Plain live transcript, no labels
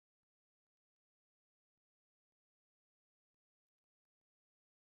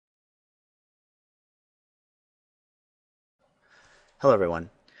Hello everyone.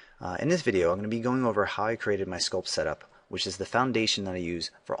 In this video I'm going to be going over how I created my sculpt setup, which is the foundation that I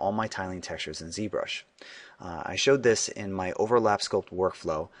use for all my tiling textures in Zbrush. I showed this in my overlap sculpt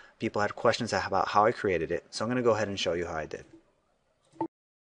workflow. People had questions about how I created it, so I'm going to go ahead and show you how I did.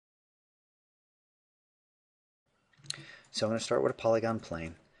 So I'm going to start with a polygon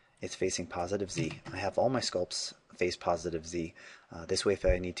plane. It's facing positive Z. I have all my sculpts face positive Z. This way if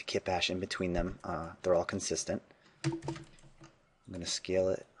I need to kit bash in between them, they're all consistent. I'm going to scale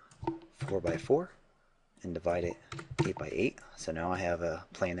it 4 by 4 and divide it 8 by 8. So now I have a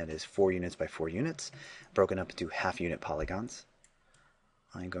plane that is 4 units by 4 units, broken up into half unit polygons.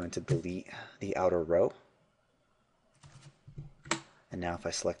 I'm going to delete the outer row. And now if I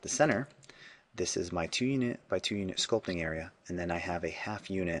select the center, this is my 2 unit by 2 unit sculpting area, and then I have a half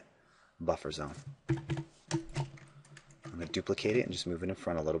unit buffer zone. I'm going to duplicate it and just move it in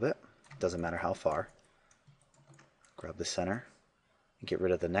front a little bit. Doesn't matter how far. Grab the center. Get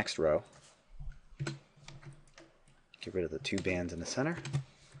rid of the next row. Get rid of the 2 bands in the center.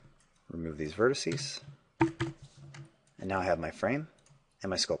 Remove these vertices. And now I have my frame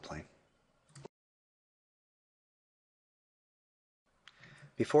and my sculpt plane.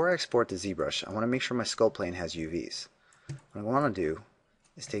 Before I export to Zbrush, I want to make sure my sculpt plane has UVs. What I want to do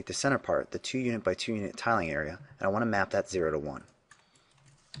is take the center part, the 2 unit by 2 unit tiling area, and I want to map that 0 to 1.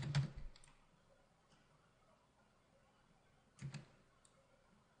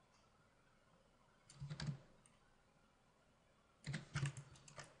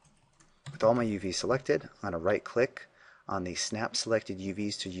 With all my UVs selected, I'm going to right click on the snap selected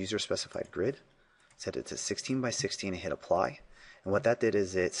UVs to user specified grid, set it to 16 by 16 and hit apply. And what that did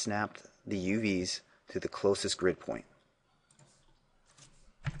is it snapped the UVs to the closest grid point.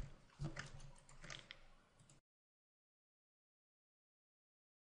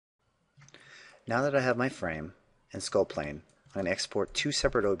 Now that I have my frame and sculpt plane, I'm going to export 2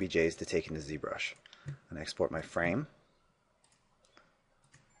 separate OBJs to take into Zbrush. I'm going to export my frame,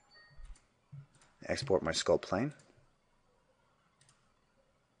 export my sculpt plane,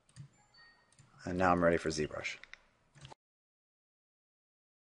 and now I'm ready for Zbrush.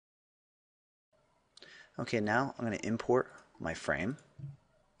 Okay, now I'm going to import my frame.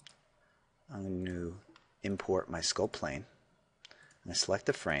 I'm going to import my sculpt plane. I'm going to select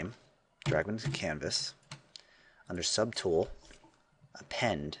the frame, drag it into canvas, under subtool,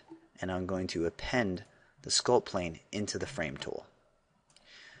 append, and I'm going to append the sculpt plane into the frame tool.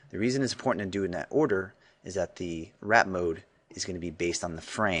 The reason it's important to do it in that order is that the wrap mode is going to be based on the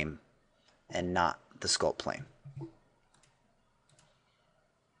frame and not the sculpt plane.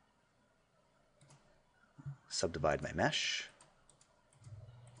 Subdivide my mesh.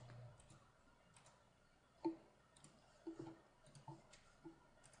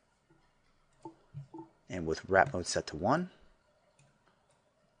 And with wrap mode set to 1,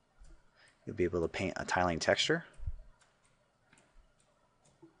 you'll be able to paint a tiling texture.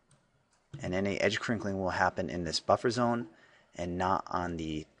 And any edge crinkling will happen in this buffer zone and not on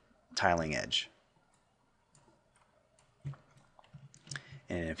the tiling edge.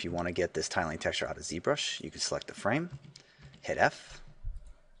 And if you want to get this tiling texture out of Zbrush, you can select the frame, hit F,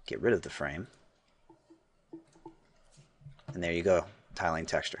 get rid of the frame, and there you go, tiling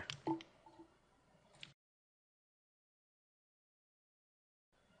texture.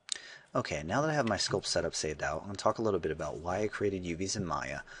 Okay, now that I have my sculpt setup saved out, I'm going to talk a little bit about why I created UVs in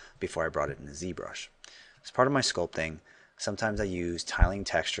Maya before I brought it into Zbrush. As part of my sculpting, sometimes I use tiling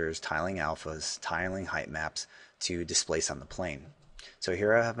textures, tiling alphas, tiling height maps to displace on the plane. So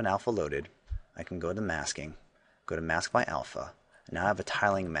here I have an alpha loaded. I can go to masking, go to mask by alpha, and now I have a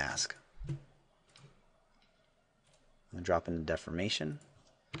tiling mask. I'm going to drop into deformation.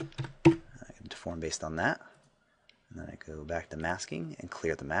 I can deform based on that. And then I go back to masking and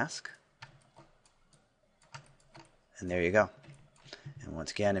clear the mask. And there you go. And once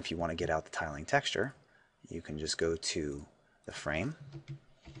again, if you want to get out the tiling texture, you can just go to the frame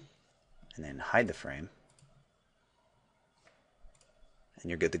and then hide the frame, and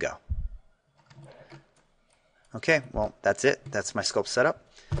you're good to go. Okay, well, that's it. That's my sculpt setup.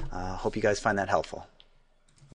 Hope you guys find that helpful.